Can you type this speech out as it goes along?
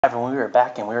Everyone, we are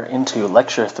back and we're into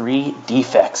Lecture 3,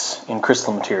 Defects in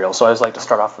Crystal Materials. So I always like to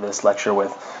start off with this lecture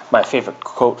with my favorite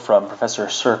quote from Professor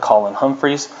Sir Colin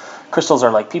Humphreys. Crystals are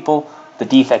like people, the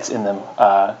defects in them,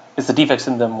 it's the defects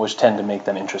in them which tend to make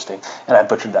them interesting. And I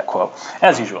butchered that quote,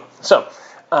 as usual. So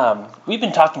we've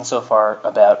been talking so far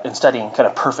about and studying kind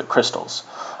of perfect crystals.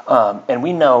 And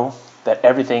we know that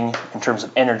everything in terms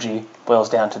of energy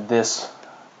boils down to this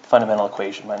fundamental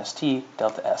equation, minus T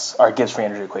delta S, our Gibbs free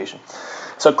energy equation.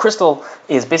 So crystal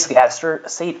is basically at a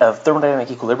state of thermodynamic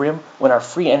equilibrium when our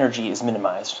free energy is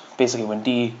minimized, basically when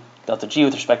D delta G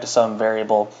with respect to some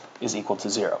variable is equal to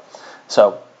 0.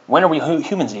 So when are we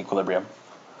humans in equilibrium?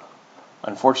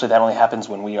 Unfortunately, that only happens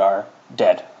when we are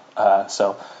dead.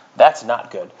 So that's not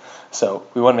good. So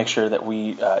we want to make sure that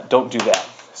we don't do that.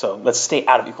 So let's stay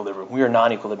out of equilibrium. We are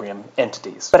non-equilibrium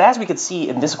entities. But as we can see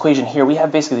in this equation here, we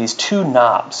have basically these two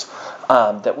knobs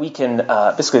that we can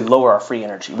basically lower our free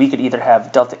energy. We could either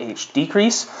have delta H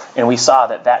decrease, and we saw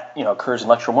that that occurs in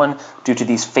lecture 1 due to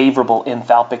these favorable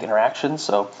enthalpic interactions.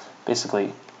 So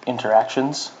basically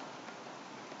interactions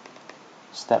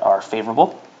that are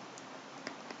favorable.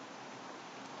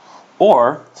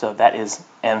 Or, so that is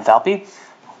enthalpy.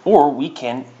 Or we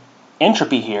can,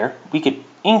 entropy here, we could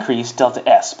increase delta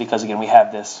S because again we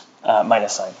have this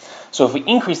minus sign. So if we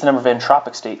increase the number of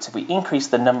entropic states, if we increase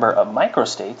the number of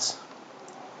microstates,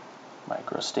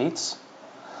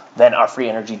 then our free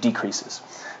energy decreases.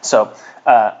 So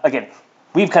again,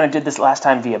 we've kind of did this last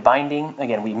time via binding.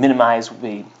 Again, we minimize,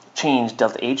 we change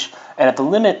delta H, and at the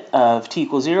limit of T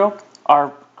equals 0,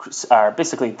 our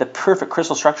basically the perfect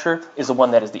crystal structure is the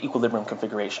one that is the equilibrium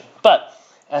configuration. But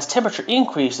as temperature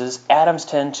increases, atoms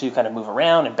tend to kind of move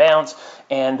around and bounce,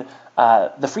 and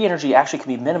the free energy actually can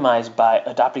be minimized by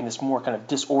adopting this more kind of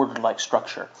disordered-like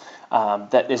structure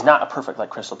that is not a perfect-like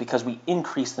crystal because we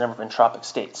increase the number of entropic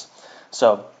states.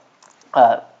 So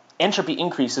entropy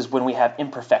increases when we have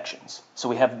imperfections. So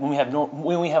when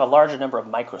we have a larger number of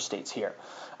microstates here.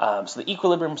 So the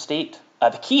equilibrium state,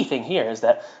 the key thing here is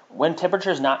that when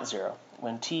temperature is not 0,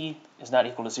 when T is not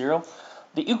equal to 0,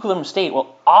 the equilibrium state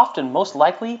will often, most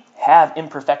likely, have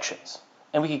imperfections.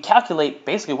 And we can calculate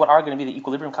basically what are going to be the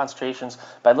equilibrium concentrations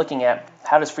by looking at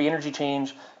how does free energy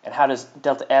change and how does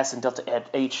delta S and delta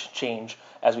H change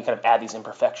as we kind of add these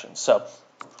imperfections. So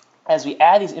as we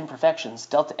add these imperfections,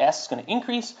 delta S is going to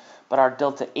increase, but our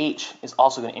delta H is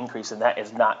also going to increase, and that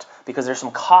is not, because there's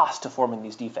some cost to forming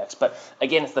these defects. But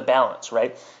again, it's the balance,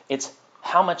 right? It's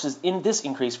how much is in this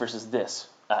increase versus this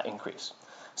increase.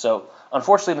 So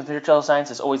unfortunately, with material science,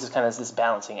 it's always this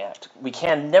balancing act. We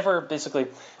can never basically,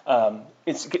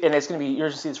 it's going to be, you're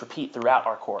going to see this repeat throughout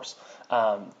our course.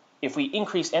 If we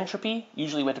increase entropy,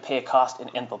 usually we have to pay a cost in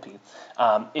enthalpy.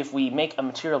 If we make a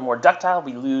material more ductile,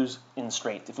 we lose in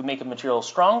strength. If we make a material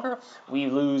stronger, we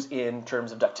lose in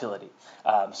terms of ductility.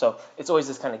 So it's always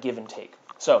this kind of give and take.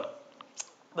 So,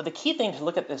 but the key thing to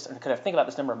look at this and kind of think about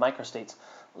this number of microstates,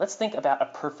 let's think about a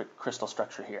perfect crystal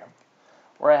structure here,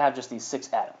 where I have just these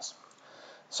 6 atoms.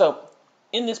 So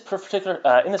in this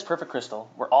perfect crystal,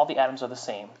 where all the atoms are the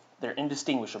same, they're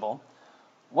indistinguishable,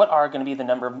 what are going to be the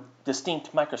number of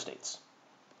distinct microstates?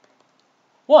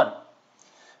 1.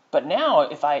 But now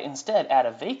if I instead add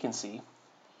a vacancy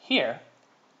here,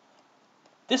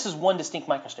 this is 1 distinct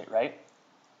microstate, right?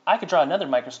 I could draw another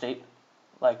microstate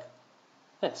like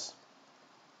this.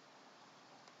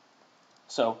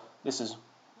 So this is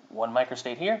 1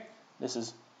 microstate here, this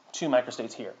is 2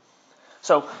 microstates here.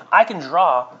 So I can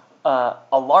draw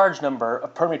a large number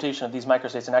of permutation of these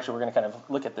microstates, and actually we're going to kind of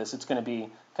look at this. It's going to be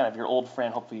kind of your old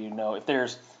friend, hopefully you know. If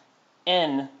there's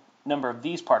n number of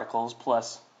these particles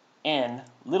plus n,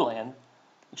 little n,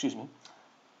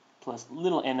 plus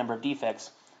little n number of defects,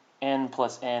 n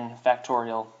plus n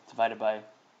factorial divided by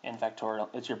n factorial.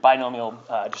 It's your binomial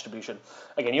distribution.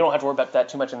 Again, you don't have to worry about that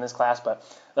too much in this class, but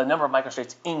the number of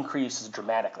microstates increases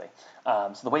dramatically.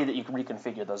 So the way that you can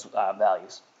reconfigure those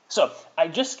values. So I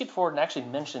just skipped forward and actually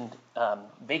mentioned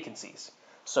vacancies.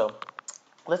 So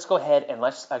let's go ahead and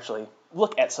let's actually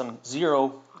look at some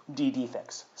 0D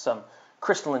defects, some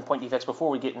crystalline point defects before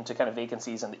we get into kind of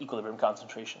vacancies and the equilibrium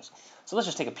concentrations. So let's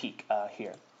just take a peek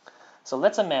here. So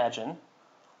let's imagine,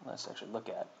 let's actually look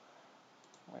at,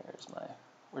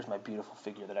 where's my beautiful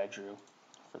figure that I drew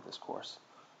for this course?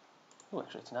 Oh,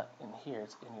 actually it's not in here,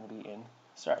 it's going to be in,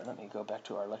 sorry, let me go back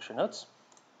to our lecture notes.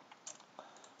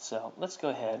 So let's go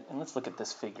ahead and let's look at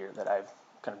this figure that I've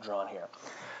kind of drawn here.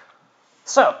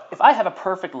 So if I have a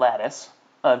perfect lattice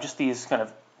of just these kind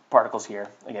of particles here,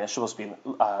 again, it's supposed to be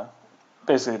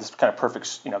basically this kind of perfect,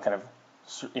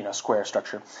 square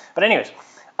structure. But anyways,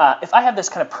 if I have this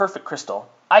kind of perfect crystal,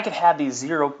 I could have these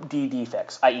 0D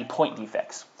defects, i.e. point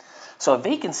defects. So a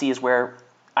vacancy is where,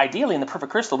 ideally in the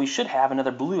perfect crystal, we should have another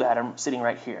blue atom sitting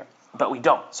right here, but we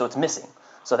don't, so it's missing.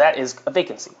 So that is a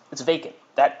vacancy. It's vacant.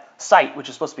 That site, which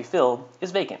is supposed to be filled,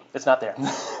 is vacant. It's not there.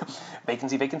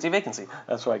 Vacancy, vacancy, vacancy.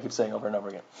 That's what I keep saying over and over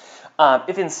again.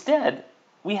 If instead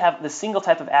we have this single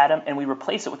type of atom and we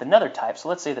replace it with another type, so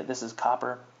let's say that this is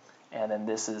copper and then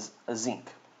this is a zinc.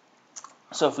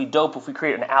 So if we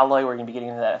create an alloy, we're going to be getting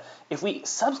into that. If we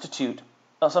substitute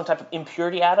some type of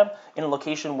impurity atom in a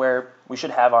location where we should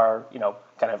have our,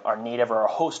 kind of our native or our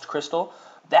host crystal,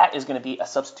 that is going to be a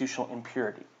substitutional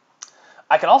impurity.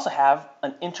 I could also have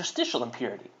an interstitial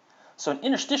impurity. So an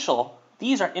interstitial,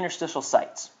 these are interstitial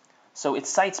sites. So it's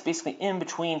sites basically in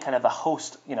between kind of the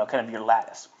host, kind of your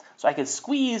lattice. So I could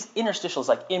squeeze interstitials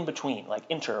like in between, like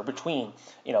inter or between,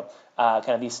 kind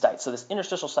of these sites. So this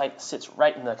interstitial site sits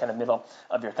right in the kind of middle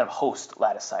of your kind of host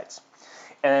lattice sites.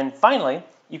 And finally,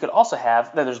 you could also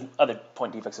have, there's other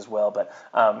point defects as well, but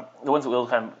the ones that we'll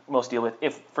kind of most deal with,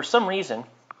 if for some reason,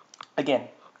 again,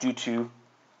 due to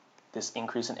this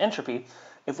increase in entropy,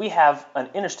 if we have an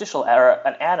interstitial or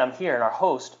an atom here in our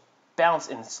host bounce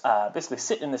and basically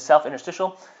sit in the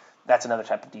self-interstitial, that's another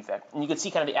type of defect. And you can see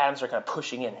kind of the atoms are kind of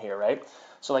pushing in here, right?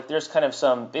 So like there's kind of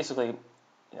some basically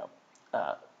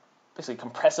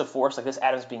compressive force, like this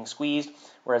atom's being squeezed,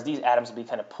 whereas these atoms will be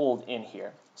kind of pulled in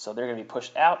here. So they're going to be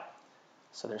pushed out.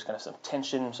 So there's kind of some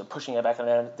tension, some pushing it back on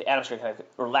the atoms are going to kind of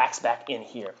relax back in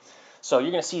here. So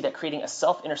you're going to see that creating a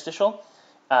self-interstitial,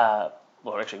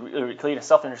 creating a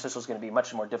self-interstitial is going to be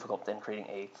much more difficult than creating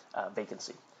a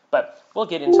vacancy. But we'll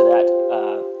get into that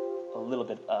a little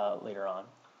bit later on.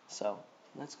 So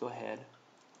let's go ahead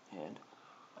and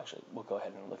actually we'll go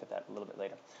ahead and look at that a little bit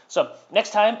later. So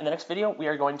next time in the next video we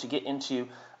are going to get into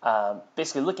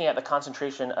basically looking at the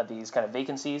concentration of these kind of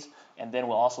vacancies, and then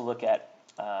we'll also look at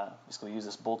basically use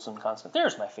this Boltzmann constant.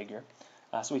 There's my figure.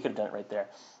 So we could have done it right there.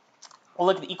 We'll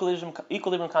look at the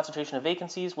equilibrium concentration of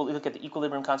vacancies. We'll look at the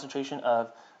equilibrium concentration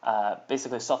of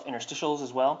basically self-interstitials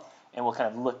as well, and we'll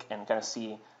kind of look and kind of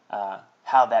see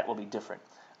how that will be different.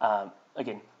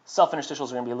 Again, self-interstitials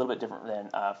are going to be a little bit different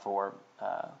than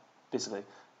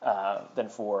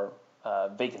for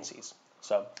vacancies.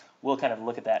 So we'll kind of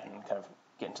look at that and kind of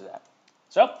get into that.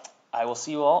 So I will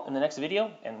see you all in the next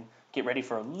video, and get ready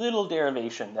for a little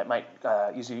derivation that might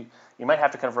you might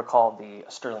have to kind of recall the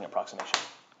Stirling approximation.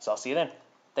 So I'll see you then.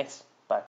 Thanks.